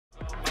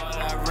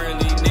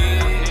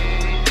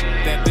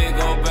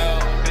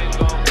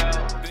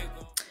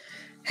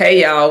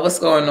Hey y'all, what's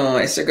going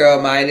on? It's your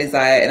girl, My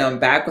Desire, and I'm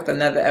back with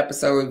another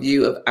episode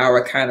review of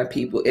Our Kind of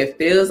People. It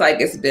feels like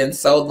it's been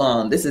so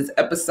long. This is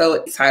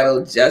episode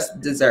titled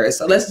Just Dessert.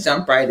 So let's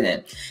jump right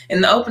in.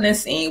 In the opening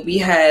scene, we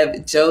have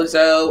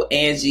JoJo,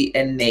 Angie,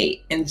 and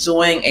Nate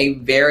enjoying a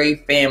very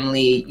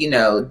family,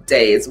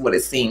 day is what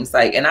it seems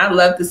like. And I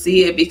love to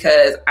see it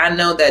because I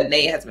know that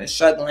Nate has been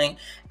struggling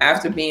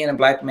after being a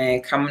black man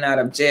coming out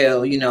of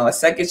jail, a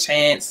second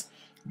chance.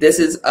 This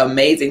is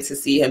amazing to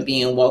see him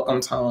being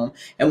welcomed home.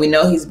 And we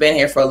know he's been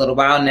here for a little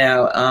while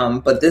now,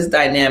 but this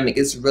dynamic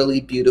is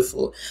really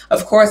beautiful.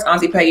 Of course,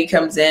 Auntie Peggy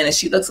comes in and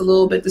she looks a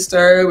little bit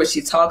disturbed, but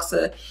she talks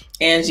to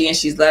Angie and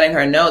she's letting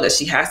her know that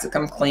she has to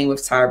come clean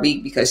with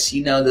Tyrique because she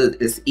knows that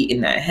it's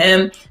eating at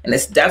him and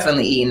it's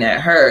definitely eating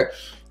at her,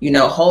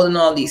 holding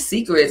all these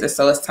secrets. And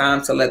so it's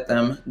time to let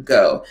them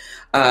go.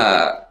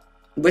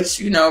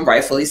 Which,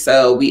 rightfully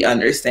so, we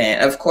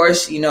understand. Of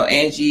course,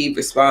 Angie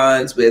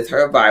responds with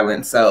her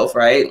violent self,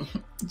 right?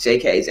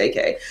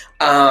 JK.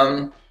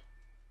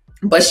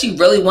 But she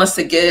really wants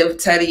to give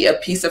Teddy a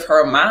piece of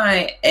her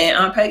mind. And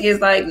Aunt Peggy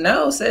is like,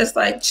 no, sis,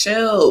 like,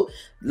 chill.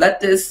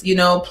 Let this,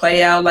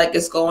 play out like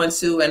it's going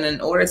to. And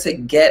in order to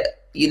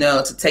get,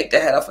 to take the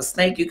head off a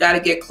snake, you got to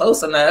get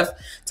close enough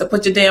to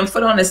put your damn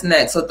foot on its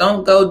neck. So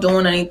don't go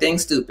doing anything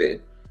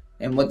stupid.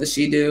 And what does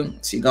she do?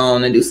 She go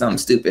on and do something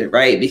stupid,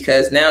 right?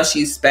 Because now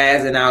she's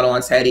spazzing out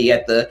on Teddy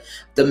at the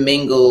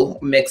mingle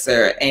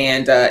mixer.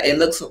 And it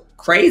looks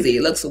crazy.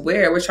 It looks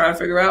weird. We're trying to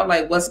figure out,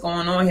 like, what's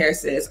going on here,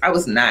 sis. I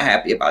was not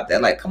happy about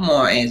that. Like, come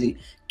on, Angie.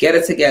 Get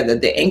it together.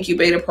 The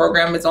incubator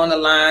program is on the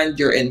line.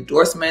 Your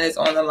endorsement is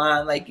on the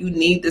line. Like, you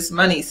need this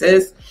money,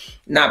 sis.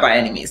 Not by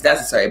any means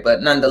necessary,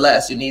 but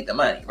nonetheless, you need the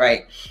money,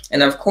 right?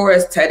 And of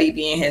course, Teddy,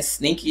 being his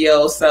sneaky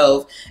old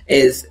self,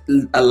 is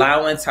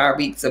allowing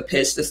Tyrique to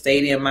pitch the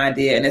stadium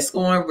idea, and it's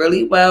going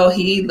really well.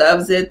 He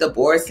loves it. The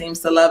board seems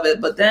to love it.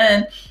 But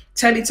then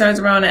Teddy turns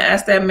around and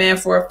asks that man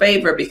for a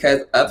favor because,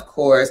 of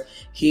course,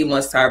 he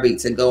wants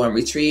Tyrique to go and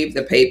retrieve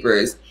the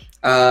papers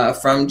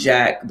from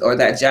Jack, or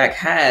that Jack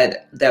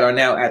had, that are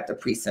now at the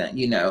precinct,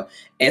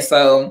 And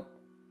so,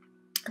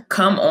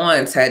 come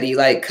on, Teddy,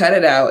 like, cut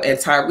it out. And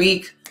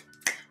Tyrique,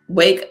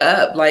 wake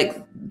up.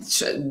 Like,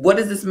 what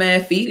is this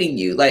man feeding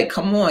you? Like,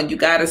 come on, you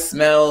got to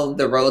smell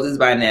the roses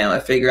by now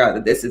and figure out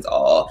that this is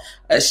all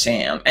a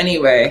sham.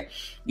 Anyway,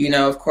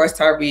 of course,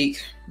 Tyrique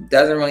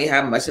doesn't really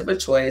have much of a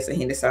choice, and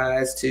he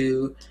decides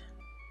to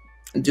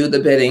do the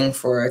bidding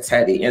for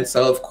Teddy. And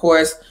so, of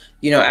course,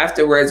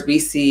 afterwards we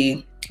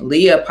see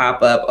Leah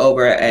pop up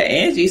over at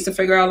Angie's to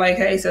figure out, like,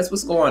 hey, sis,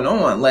 what's going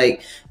on?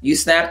 Like, you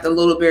snapped a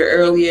little bit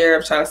earlier.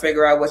 I'm trying to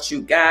figure out what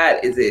you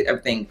got. Is it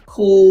everything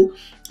cool?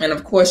 And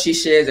of course, she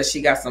shares that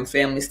she got some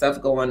family stuff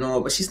going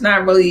on, but she's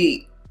not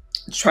really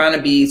trying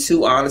to be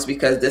too honest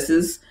because this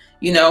is,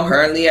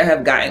 her and Leah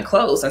have gotten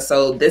close. And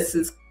so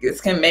this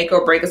can make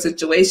or break a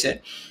situation.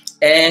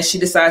 And she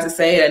decides to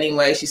say it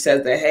anyway. She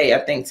says that, hey, I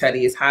think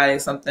Teddy is hiding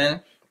something.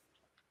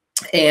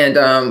 And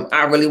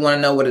I really want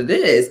to know what it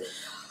is.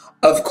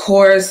 Of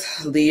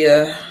course,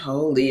 Leah,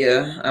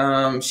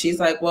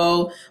 she's like,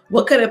 well,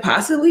 what could it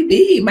possibly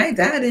be? My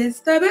dad is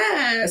the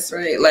best,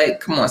 right? Like,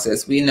 come on,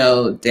 sis. We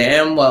know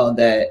damn well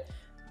that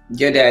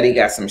your daddy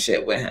got some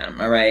shit with him,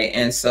 all right?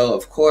 And so,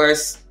 of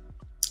course,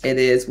 it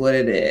is what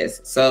it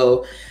is.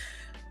 So,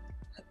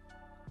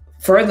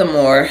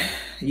 furthermore,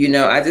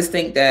 I just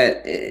think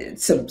that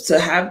to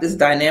have this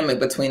dynamic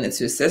between the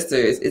two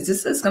sisters,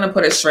 it's going to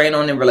put a strain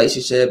on the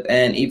relationship,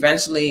 and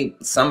eventually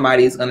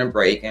somebody's going to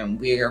break, and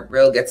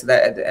we'll get to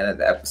that at the end of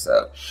the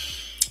episode.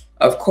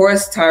 Of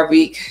course,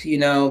 Tyrique,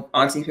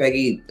 Auntie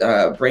Peggy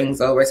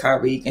brings over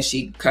Tyrique, and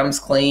she comes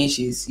clean.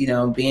 She's,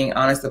 being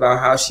honest about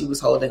how she was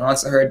holding on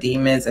to her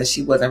demons and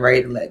she wasn't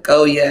ready to let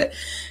go yet.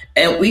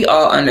 And we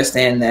all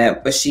understand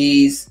that, but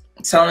she's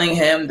telling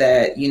him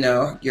that,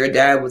 your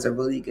dad was a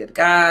really good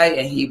guy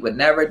and he would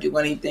never do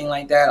anything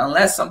like that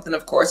unless something,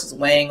 of course, is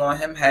weighing on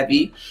him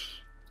heavy.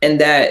 And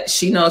that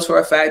she knows for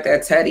a fact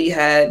that Teddy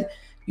had,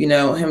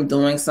 him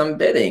doing some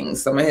bidding,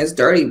 some of his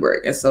dirty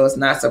work. And so it's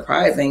not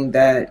surprising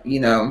that,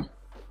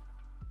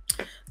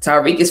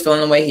 Tyrique is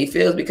feeling the way he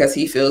feels because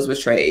he feels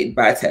betrayed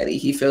by Teddy.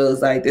 He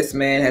feels like this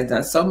man has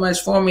done so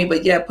much for me,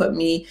 but yet put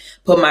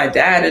my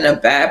dad in a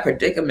bad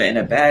predicament,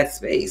 in a bad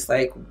space.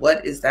 Like,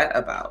 what is that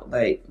about?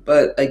 Like,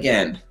 but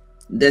again,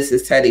 this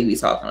is Teddy we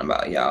talking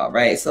about, y'all,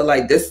 right? So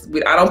like this,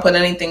 I don't put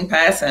anything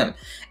past him.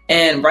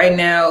 And right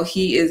now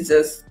he is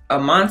just a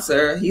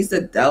monster. He's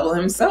the devil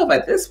himself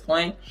at this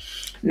point.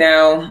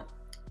 Now,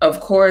 of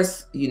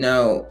course,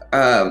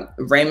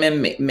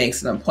 Raymond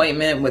makes an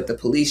appointment with the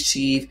police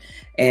chief,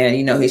 and,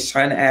 he's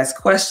trying to ask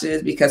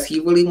questions because he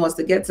really wants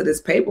to get to this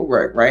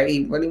paperwork, right?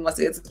 He really wants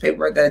to get to the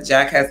paperwork that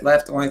Jack has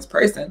left on his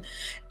person.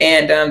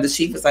 And the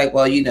chief is like,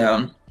 well,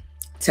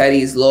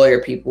 Teddy's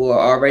lawyer people are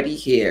already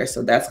here,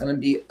 so that's going to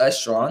be a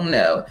strong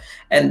no.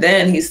 And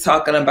then he's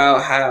talking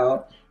about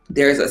how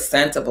there's a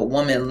scent of a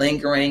woman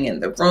lingering in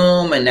the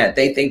room, and that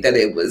they think that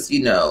it was,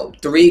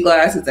 3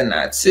 glasses and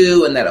not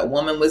 2, and that a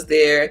woman was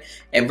there.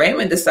 And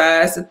Raymond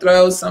decides to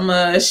throw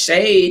some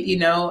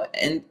shade,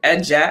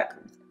 at Jack.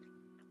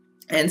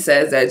 and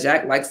says that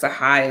Jack likes to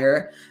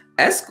hire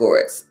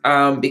escorts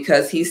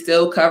because he's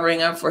still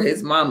covering up for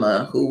his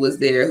mama, who was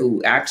there,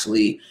 who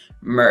actually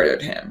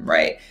murdered him.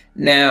 Right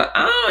now,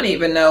 I don't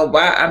even know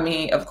why. I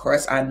mean, of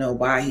course, I know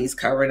why he's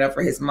covering up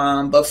for his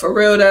mom, but for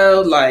real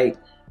though, like,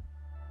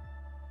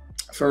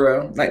 for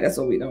real, like, that's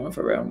what we doing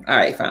for real. All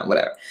right, fine,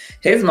 whatever.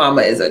 His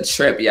mama is a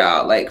trip,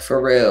 y'all. Like,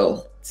 for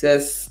real,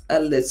 just a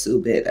little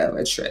bit of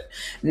a trip.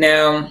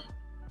 Now,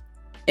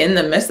 in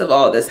the midst of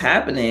all this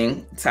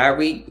happening,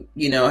 Tyrique,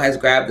 has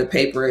grabbed the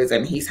papers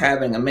and he's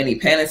having a mini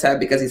panic attack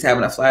because he's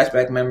having a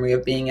flashback memory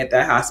of being at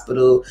that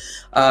hospital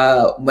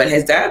when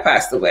his dad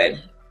passed away.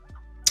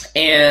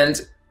 And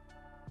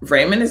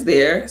Raymond is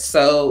there,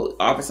 so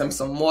offers him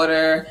some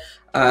water.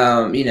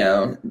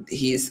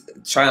 He's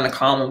trying to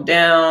calm him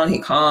down. He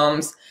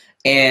calms.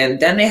 And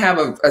then they have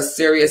a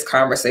serious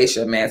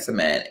conversation, man to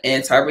man.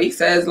 And Tyrique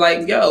says,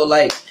 like, yo,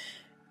 like,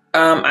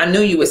 I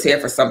knew you was here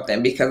for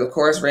something, because of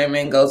course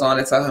Raymond goes on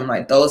to tell him,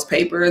 like, those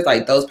papers,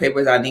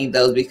 I need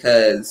those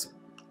because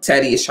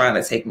Teddy is trying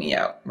to take me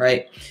out,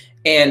 right?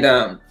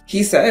 And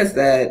he says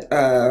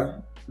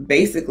that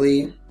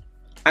basically,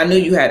 I knew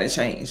you hadn't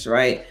changed,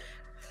 right?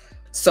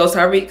 So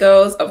Tyrique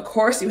goes, of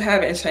course you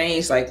haven't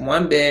changed like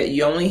one bit.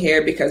 You only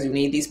here because you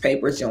need these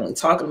papers. You only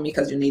talking to me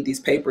because you need these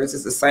papers.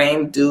 It's the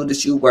same dude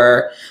that you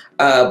were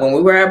when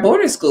we were at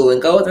boarding school,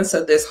 and goes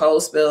into this whole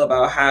spiel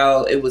about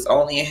how it was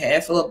only a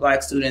handful of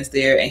Black students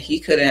there and he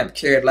couldn't have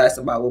cared less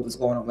about what was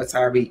going on with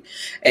Tyrique.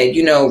 And,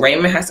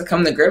 Raymond has to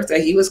come to grips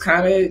that he was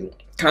kind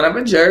of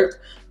a jerk.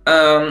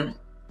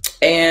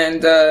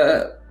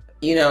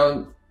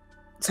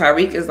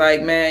 Tyrique is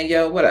like, man,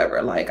 yo,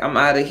 whatever. Like, I'm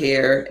out of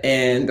here.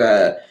 And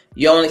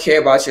you only care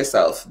about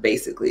yourself,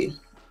 basically.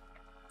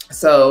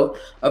 So,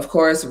 of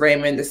course,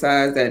 Raymond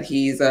decides that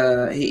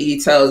he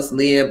tells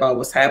Leah about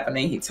what's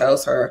happening. He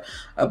tells her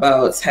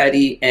about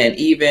Teddy, and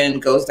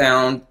even goes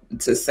down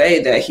to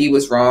say that he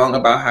was wrong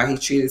about how he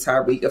treated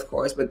Tyrique, of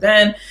course. But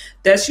then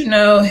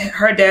that,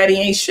 her daddy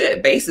ain't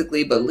shit,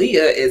 basically. But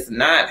Leah is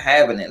not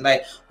having it.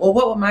 Like, well,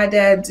 what would my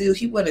dad do?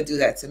 He wouldn't do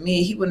that to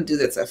me. He wouldn't do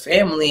that to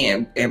family.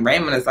 And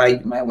Raymond is like,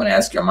 you might want to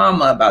ask your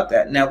mama about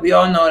that. Now, we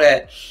all know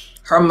that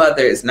her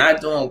mother is not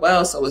doing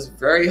well, so it's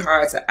very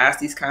hard to ask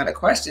these kind of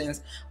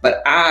questions.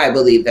 But I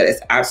believe that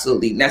it's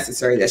absolutely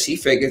necessary that she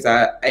figures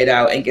it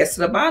out and gets to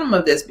the bottom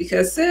of this,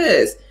 because,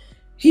 sis,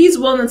 he's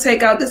willing to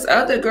take out this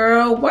other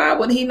girl. Why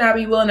would he not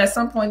be willing at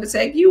some point to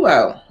take you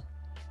out?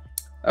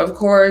 Of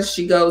course,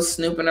 she goes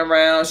snooping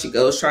around. She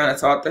goes trying to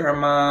talk to her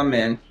mom,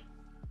 and,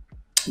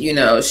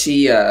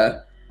 she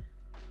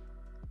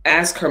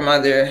ask her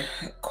mother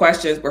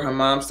questions, where her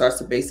mom starts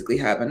to basically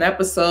have an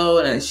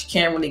episode and she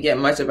can't really get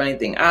much of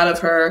anything out of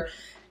her.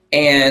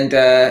 And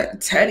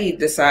Teddy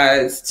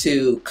decides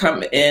to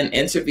come in,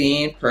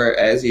 intervene per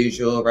as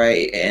usual,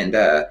 right? And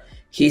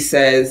he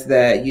says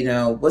that,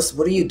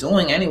 what are you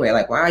doing anyway?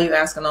 Like, why are you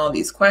asking all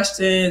these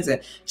questions?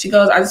 And she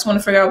goes, I just want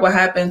to figure out what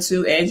happened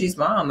to Angie's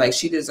mom. Like,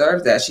 she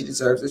deserves that. She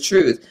deserves the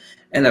truth.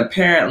 And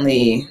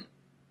apparently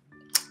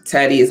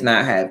Teddy is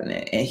not having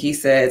it. And he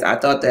says, I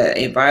thought that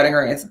inviting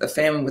her into the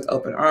family with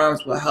open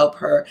arms will help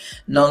her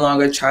no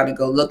longer try to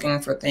go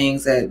looking for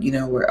things that,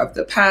 were of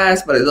the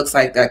past, but it looks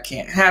like that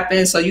can't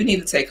happen. So you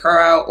need to take her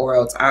out, or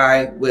else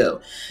I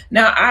will.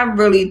 Now, I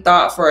really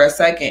thought for a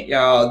second,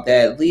 y'all,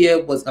 that Leah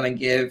was going to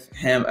give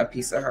him a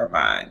piece of her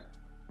mind.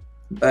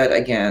 But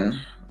again,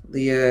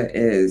 Leah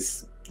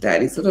is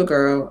daddy's little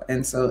girl,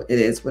 and so it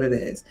is what it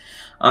is.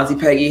 Auntie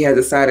Peggy has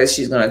decided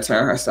she's going to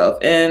turn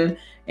herself in.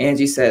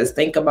 Angie says,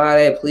 think about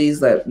it. Please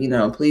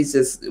please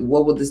just,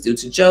 what will this do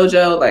to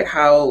JoJo? Like,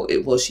 how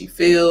will she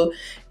feel?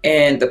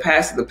 And the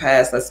past is the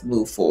past. Let's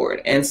move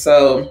forward. And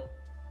so,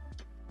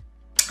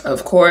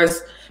 of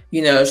course,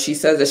 she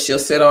says that she'll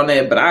sit on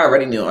it, but I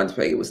already knew Auntie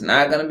Peggy was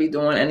not going to be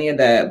doing any of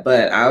that,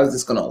 but I was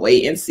just going to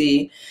wait and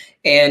see.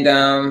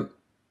 And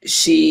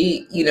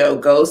she,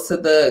 goes to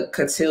the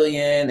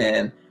cotillion,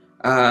 and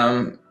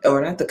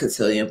or not the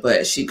cotillion,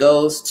 but she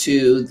goes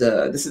to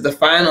this is the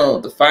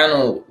final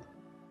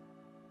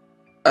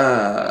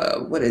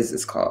what is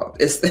this called?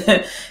 This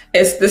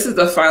is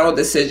the final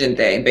decision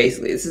day,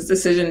 basically. This is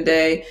decision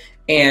day,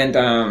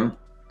 and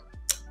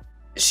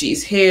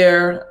she's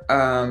here,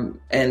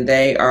 and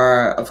they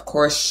are, of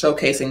course,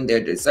 showcasing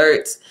their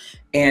desserts.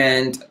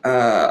 And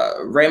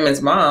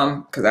Raymond's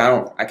mom, because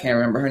I can't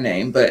remember her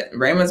name, but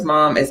Raymond's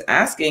mom is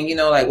asking,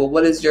 like, well,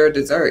 what is your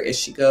dessert? And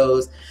she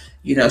goes,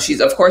 she's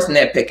of course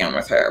nitpicking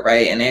with her,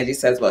 right? And Angie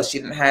says, well, she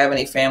didn't have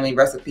any family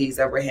recipes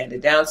that were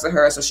handed down to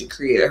her, so she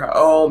created her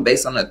own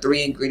based on the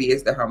 3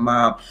 ingredients that her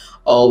mom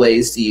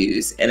always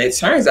used. And it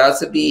turns out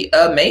to be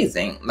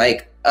amazing,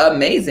 like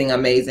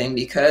amazing,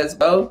 because,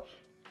 well,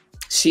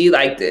 she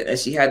liked it, and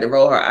she had to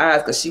roll her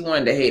eyes because she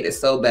wanted to hate it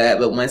so bad.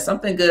 But when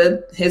something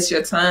good hits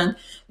your tongue,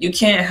 you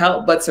can't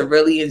help but to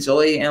really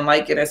enjoy it and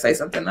like it and say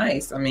something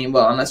nice. I mean,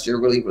 well, unless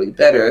you're really, really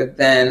bitter,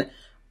 then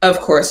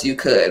of course you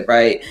could,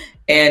 right?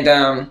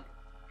 And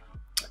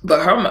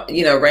But her,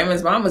 you know,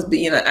 Raymond's mom was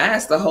being an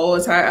ass the whole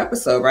entire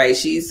episode, right?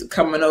 She's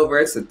coming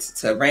over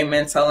to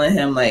Raymond, telling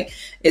him like,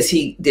 did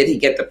he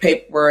get the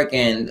paperwork,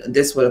 and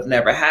this would have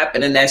never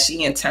happened, and that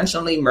she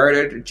intentionally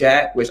murdered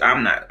Jack, which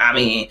I'm not. I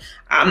mean,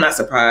 I'm not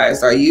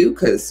surprised. Are you?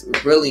 Because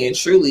really and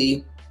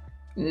truly,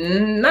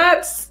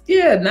 not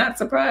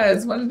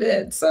surprised one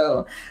bit.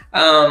 So,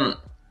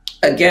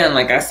 again,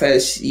 like I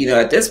said, you know,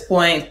 at this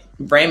point,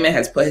 Raymond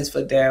has put his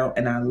foot down,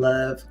 and I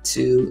love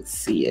to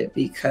see it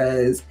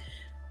because.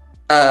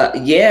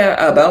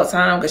 About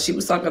time, because she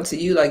was talking to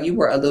you like you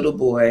were a little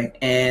boy,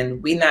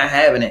 and we not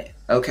having it.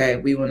 Okay,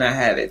 we will not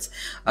have it.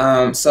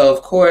 So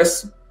of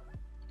course,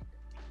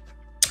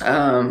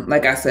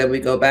 like I said, we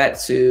go back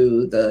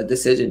to the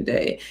decision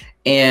day,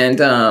 and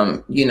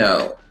you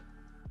know,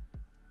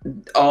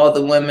 all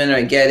the women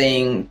are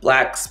getting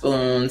black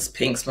spoons,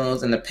 pink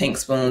spoons, and the pink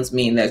spoons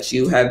mean that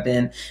you have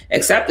been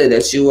accepted,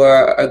 that you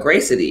are a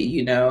Gracity,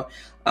 you know.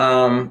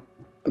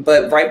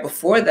 But right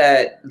before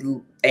that,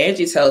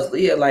 Angie tells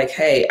Leah, like,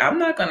 hey, I'm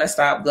not going to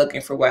stop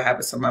looking for what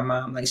happened to my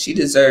mom. Like, she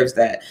deserves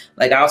that.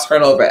 Like, I'll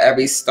turn over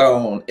every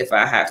stone if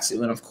I have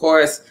to. And of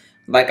course,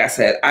 like I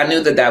said, I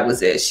knew that that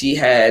was it. She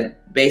had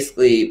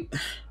basically,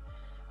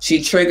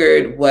 she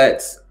triggered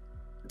what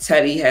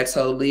Teddy had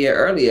told Leah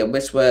earlier,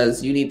 which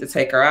was, you need to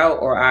take her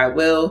out or I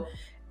will.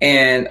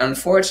 And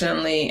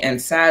unfortunately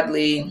and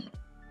sadly,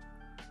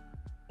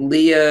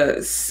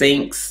 Leah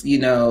sinks, you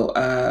know,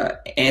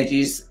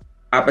 Angie's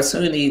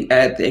opportunity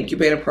at the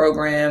incubator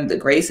program, the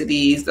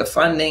Gracities, the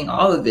funding,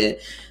 all of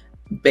it,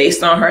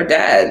 based on her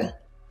dad.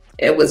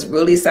 It was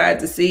really sad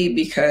to see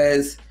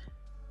because,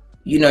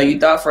 you know, you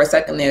thought for a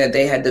second there that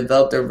they had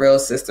developed a real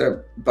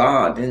sister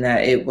bond and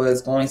that it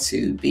was going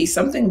to be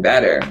something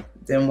better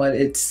than what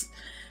it's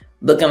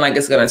looking like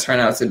it's going to turn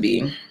out to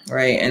be,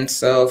 right? And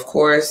so, of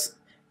course,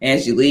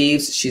 Angie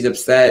leaves. She's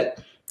upset.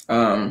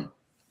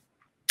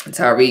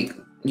 Tyrique,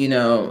 you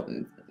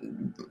know,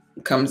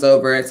 comes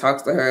over and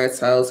talks to her,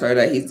 tells her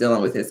that he's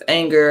dealing with his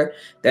anger,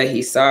 that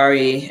he's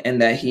sorry, and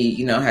that he,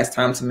 you know, has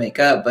time to make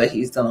up, but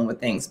he's dealing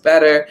with things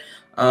better,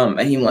 and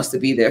he wants to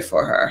be there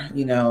for her,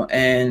 you know,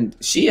 and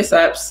she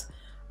accepts.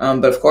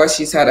 But of course,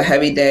 she's had a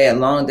heavy day, a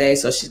long day,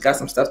 so she's got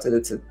some stuff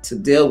to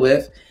deal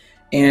with,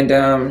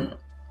 and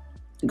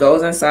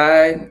goes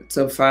inside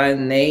to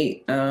find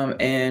Nate,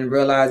 and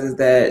realizes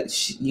that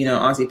she, you know,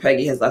 Auntie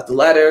Peggy has left a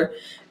letter,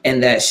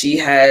 and that she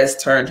has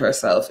turned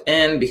herself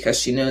in because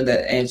she knew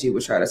that Angie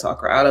would try to talk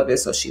her out of it,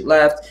 so she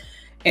left.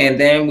 And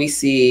then we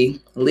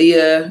see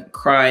Leah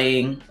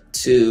crying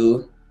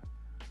to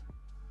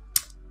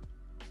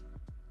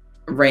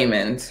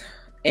Raymond,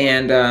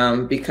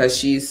 and because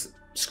she's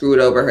screwed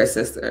over her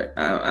sister,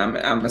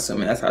 I'm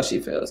assuming that's how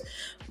she feels,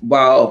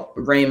 while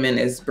Raymond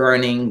is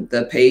burning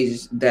the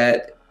page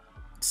that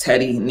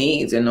Teddy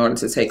needs in order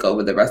to take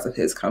over the rest of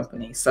his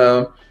company.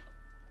 So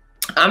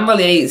I'm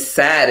really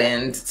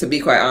saddened, to be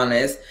quite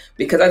honest,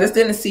 because I just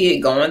didn't see it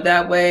going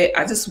that way.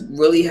 I just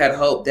really had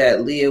hoped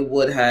that Leah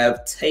would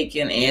have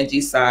taken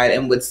Angie's side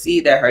and would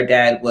see that her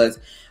dad was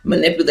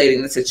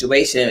manipulating the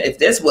situation. If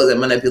this wasn't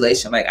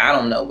manipulation, like, I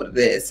don't know what it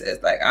is.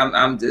 It's like,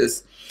 I'm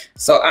just,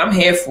 so I'm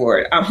here for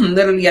it. I'm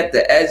literally at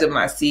the edge of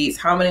my seats.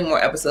 How many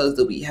more episodes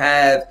do we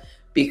have?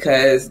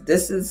 Because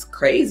this is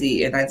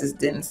crazy and I just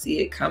didn't see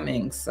it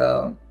coming.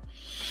 So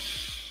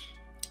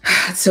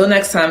till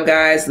next time,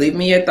 guys, leave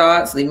me your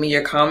thoughts, leave me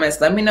your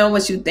comments, let me know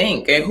what you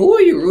think, and who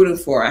are you rooting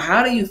for, and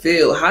how do you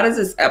feel? How does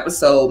this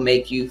episode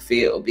make you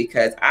feel?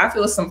 Because I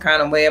feel some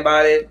kind of way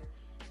about it,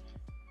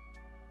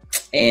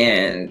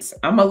 and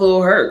I'm a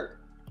little hurt.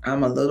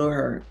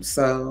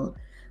 So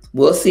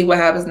we'll see what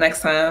happens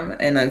next time,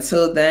 and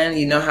until then,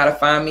 you know how to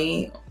find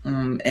me,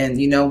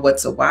 and you know what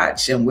to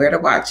watch and where to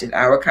watch it.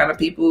 Our Kind of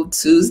People,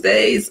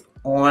 Tuesdays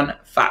on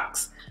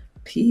Fox.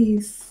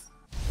 Peace.